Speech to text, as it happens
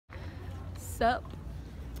What's up?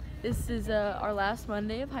 This is our last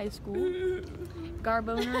Monday of high school.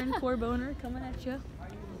 Garboner and Corboner coming at you.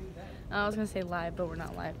 I was gonna say live, but we're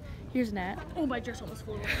not live. Here's Nat. Oh, my dress almost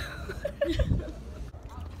flew away.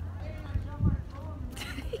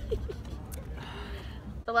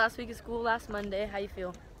 The last week of school, last Monday. How you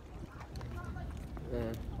feel?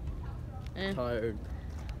 Tired.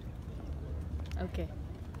 Okay.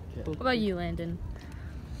 What about you, Landon?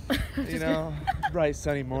 You know, bright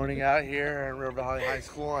sunny morning out here in River Valley High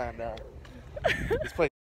School, and this place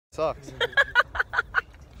sucks.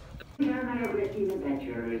 Paramedic rescue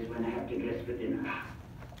adventurers when I have to dress for dinner.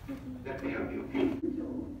 Let me help you.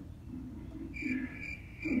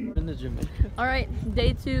 In the gym. All right,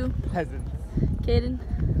 day 2. Peasants. Kaden.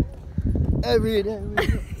 Every day.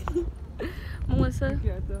 Melissa.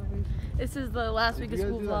 This is the last week of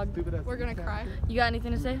school vlog. We're gonna cry. You got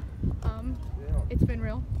anything to say? It's been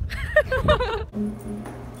real.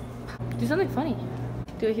 Do something funny.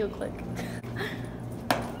 Do a heel click.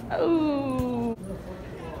 Oh.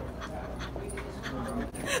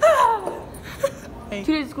 2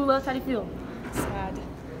 days of school left. How do you feel? Sad.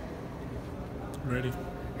 Ready.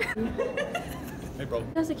 Hey, bro.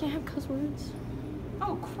 Guys, I can't have cuss words.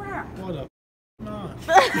 Oh, crap. What up? Not.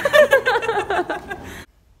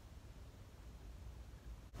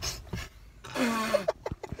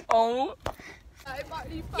 Oh.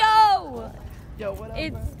 Yo, what up?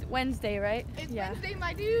 It's Wednesday, right? It's yeah. Wednesday,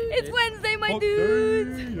 my dude. It's Wednesday, my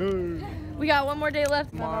dudes. We got 1 more day left.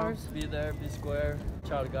 Tomorrow, be there, be square,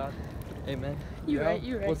 child of God. Amen. You right,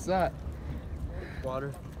 you right. What's that?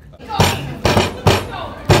 Water.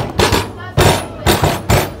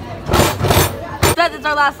 Guys, it's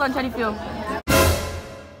our last lunch. How do you feel?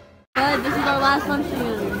 Guys, this is our last lunch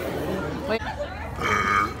together. Wait.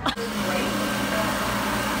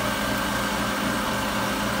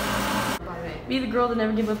 Be the girl that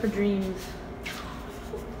never gave up her dreams.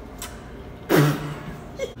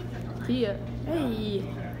 Tia. Hey.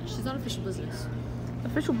 She's on official business.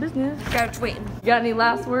 Official business. Graduating. You got any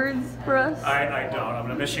last words for us? I don't. I'm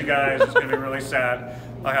gonna miss you guys. It's gonna be really sad.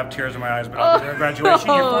 I have tears in my eyes, but I'll be there. Graduation.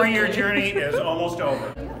 Your 4-year journey is almost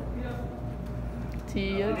over.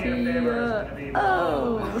 Tia, Tia.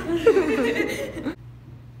 Oh.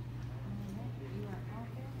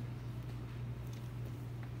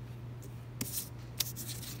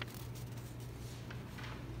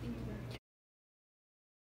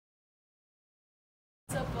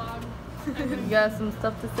 What's up, vlog? You got some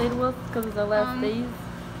stuff to say to us because it's our last days?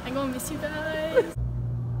 I'm gonna miss you guys.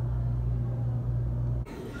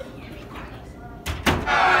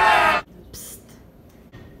 Psst.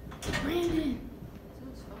 Brandon.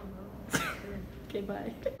 Okay,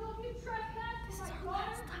 bye. This is our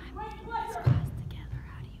last time in this class together.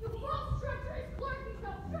 How do you feel?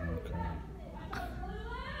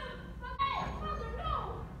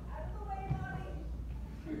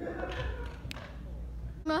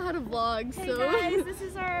 I don't know how to vlog, Hey so. guys, this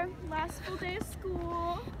is our last full day of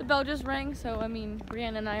school. The bell just rang, so I mean,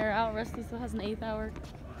 Brianna and I are out. Rusty still has an 8th hour.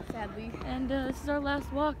 Sadly. And this is our last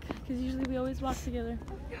walk, because usually we always walk together.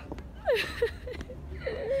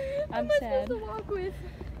 I'm Who am I sad. supposed to walk with?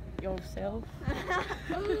 Yourself. Hi,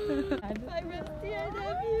 Rusty, I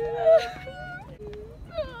love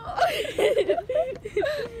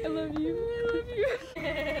I love you. I love you.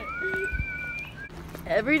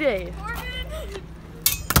 Every day.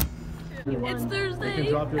 It's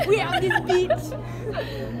Thursday. We have this beach.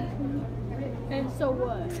 And so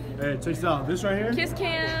what? Hey, check this out. This right here. Kiss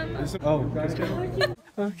cam.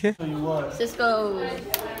 Okay. Cisco.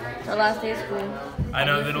 It's our last day of school. I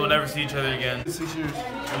know that we'll never see each other again. 6 years.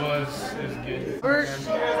 It was good. We're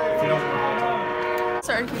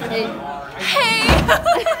Sorry. hey. Hey!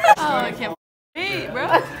 Oh, I can't wait, bro.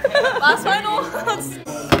 Last final.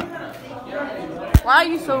 Why are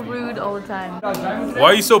you so rude all the time? Why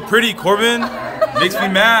are you so pretty, Corbin? Makes me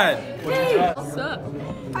mad. Hey, what's up?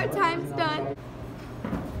 Our time's done.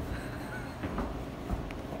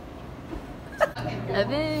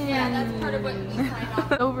 Evan. Yeah, that's part of what we signed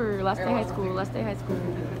off. Over. Last day high school. Last day high school.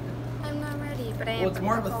 I'm not ready, but I am. Well, it's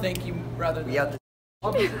more of a thank you rather than. Yeah.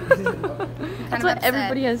 That's what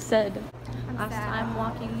everybody has said. Last sad. time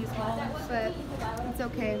walking these halls. But it's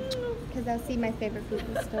okay, because I'll see my favorite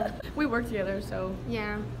people still. We work together, so.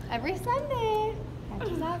 Yeah, every Sunday. Catch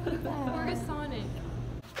us out with that. We're a Sonic.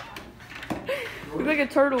 You look like a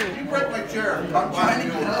turtle. You break my chair. I'm behind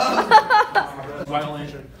you.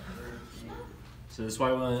 So that's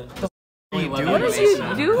why we went. What are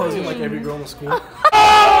you doing? Posing like every girl in the school.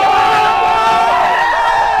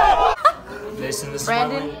 Mason, this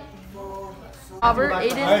Brandon, Robert,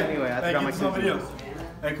 Aiden. Anyway, I forgot my video.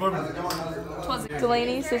 Hey, Corbin.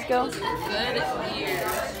 Delaney, Cisco. Good year.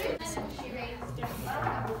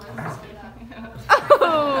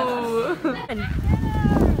 Oh!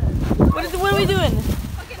 What are we doing?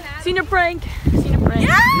 Senior prank. Senior prank.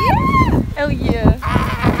 Yeah! Hell yeah.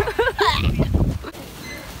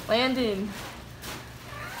 Landon.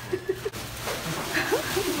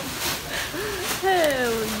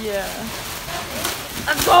 Hell yeah.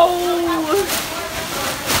 Let's go!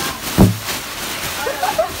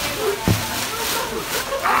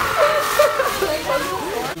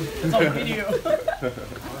 It's on video.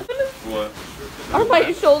 What? Are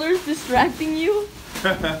my shoulders distracting you?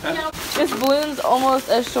 This balloon's almost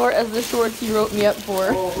as short as the shorts you wrote me up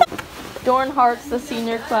for. Dorn Hart's the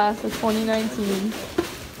senior class of 2019.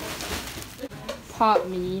 Pop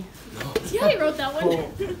me. Yeah, I wrote that one.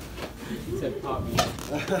 He said pop me.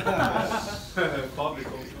 Pop me.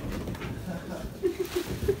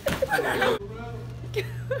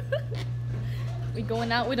 We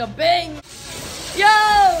going out with a bang! Yo!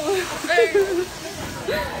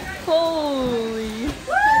 Holy.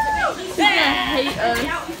 He's gonna hate us.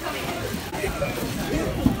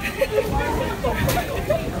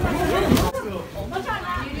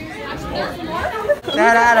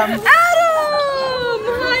 That Adam. Adam!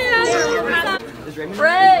 Hi, Adam!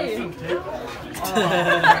 Ray!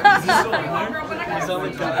 He's on the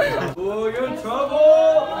cut. Oh, you're in trouble!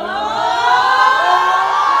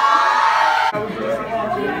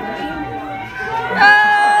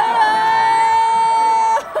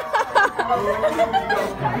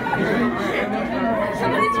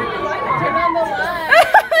 Somebody turn on the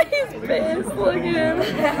light. He's pissed. Look at him.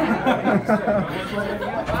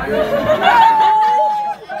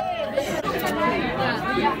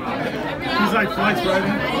 He's like flight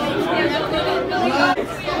driving.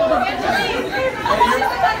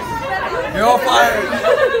 You're all fired.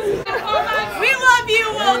 We love you,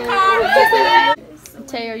 Wilcar.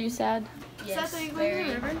 Tay, are you sad? Yes,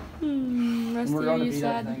 very. Rusty, are you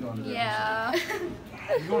sad? Yeah.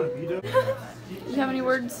 You have any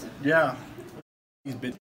words? Yeah. He's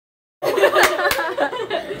been.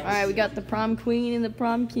 Alright, we got the prom queen and the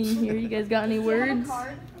prom king here. You guys got any words?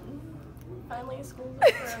 Finally, school's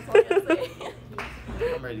over. That's all I can say.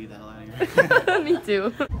 I'm ready to get the hell out of here. Me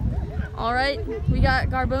too. Alright, we got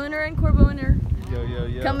Garboner and Corboner Yo, yo,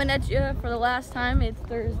 yo. coming at you for the last time. It's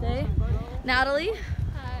Thursday. Natalie.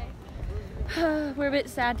 Hi. We're a bit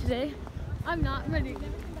sad today. I'm not ready.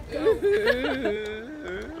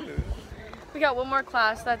 We got one more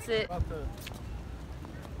class, that's it.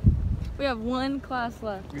 We have one class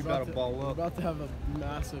left. We about to ball up. We're about to have a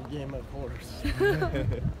massive game of horse.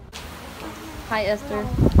 Hi, Esther.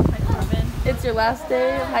 Hi, Corbin. It's your last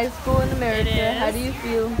day of high school in America. It is. How do you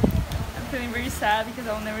feel? I'm feeling very sad because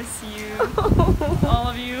I'll never see you. All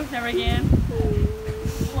of you, never again.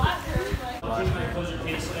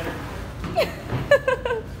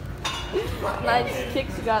 Nice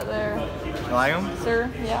kicks you got there, You like them? sir.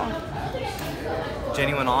 Yeah.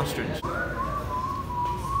 Genuine ostrich.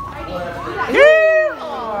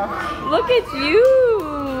 Look at you.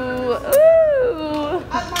 Ooh.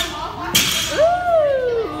 Ooh.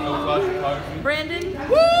 Brandon.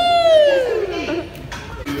 Woo.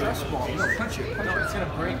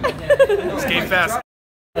 Skate fast,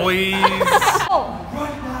 boys.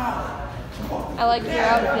 I like your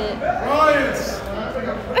outfit.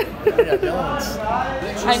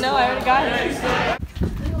 I know, I already got it.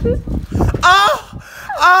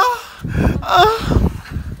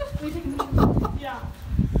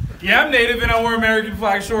 Yeah, I'm native and I wear American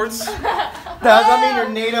flag shorts. Does that mean you're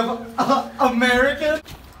Native American?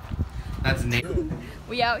 That's native.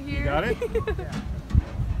 We out here. Got it?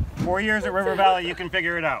 4 years at River Valley, you can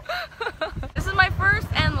figure it out. This is my first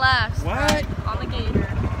and last What? ride on the gator.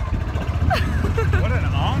 What an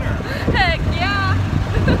honor. Heck yeah!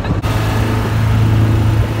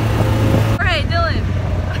 Alright, Dylan.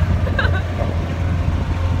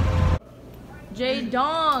 J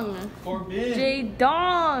Dong. J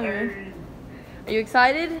Dong. Are you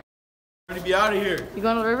excited? Ready to be out of here. You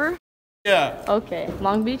going to the river? Yeah. Okay.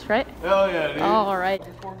 Long Beach, right? Hell yeah, dude. Alright.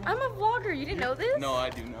 I'm a vlogger. You didn't know this? No, I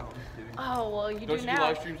do know. Oh, well, you Don't do you do now.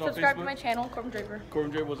 live streams on Subscribe to Facebook? my channel, Corbin Draper.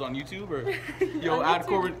 Corbin Draper was on YouTube, or yo, On add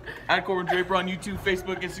YouTube. Corbin Draper on YouTube,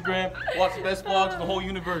 Facebook, Instagram. Watch the best vlogs in the whole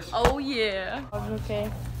universe. Oh, yeah.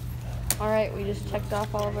 Okay. Alright, we just checked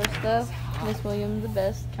off all of our stuff. Miss Williams, the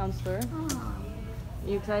best counselor.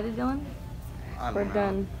 You excited, Dylan? We're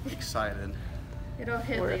done. Excited.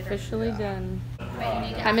 We're officially done.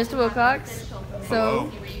 Hi, Mr. Wilcox.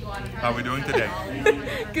 So, How are we doing today?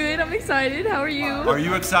 good, I'm excited. How are you? Are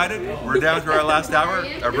you excited? We're down to our last hour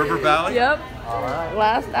at River Valley. Yep.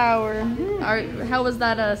 Last hour. Alright, how was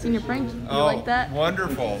that senior prank? You like that?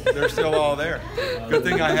 Wonderful. They're still all there. Good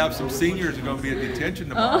thing I have some seniors who are going to be at detention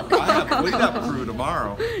tomorrow. I have cleanup crew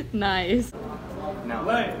tomorrow. Nice.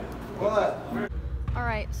 No.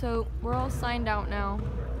 Alright, so we're all signed out now.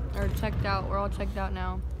 Or checked out. We're all checked out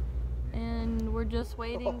now. And we're just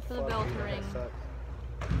waiting for the bell to ring.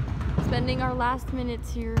 Spending our last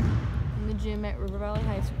minutes here in the gym at River Valley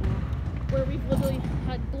High School. Where we've literally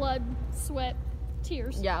had blood, sweat,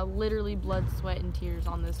 tears. Yeah, literally blood, sweat, and tears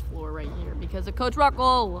on this floor right here because of Coach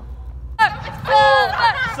Ruckle. We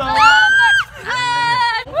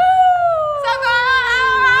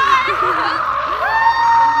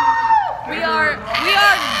are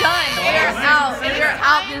done. We are out. We are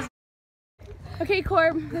out this. Okay,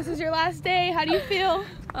 Corb, this is your last day. How do you feel?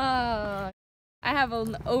 I have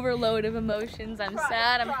an overload of emotions. I'm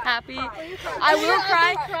sad, I'm happy. I will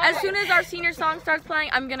cry. As soon as our senior song starts playing,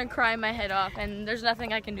 I'm gonna cry my head off, and there's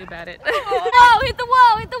nothing I can do about it. No, hit the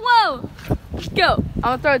wall, hit the wall. Go. I'm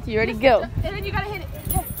gonna throw it to you. Ready? Go. And then you gotta hit it.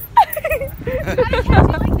 Yeah. You gotta catch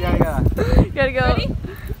it like this. You gotta go.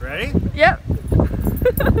 Ready? Yep.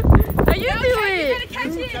 How you do You it? gotta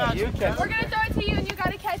catch it. We're gonna throw it to you and you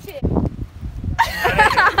gotta catch it.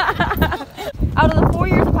 Out of the 4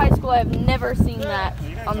 years of high school, I have never seen that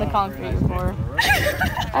on the concrete before.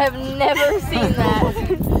 I have never seen that.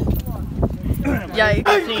 Yikes.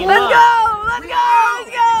 Let's go! Let's go! Let's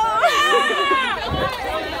go!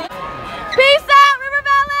 Peace out, River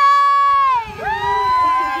Valley!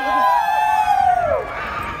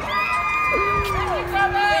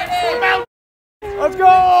 Let's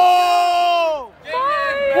go!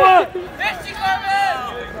 What?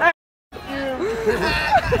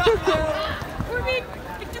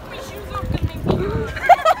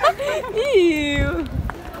 Ew.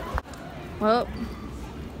 Well,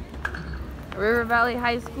 River Valley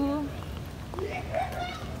High School.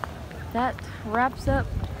 That wraps up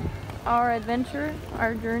our adventure,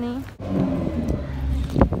 our journey.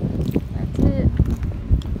 That's it.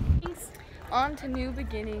 On to new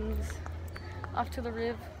beginnings. Off to the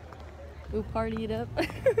Riv. We'll party it up.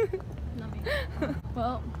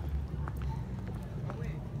 Well,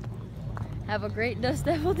 have a great Dust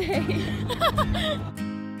Devil day.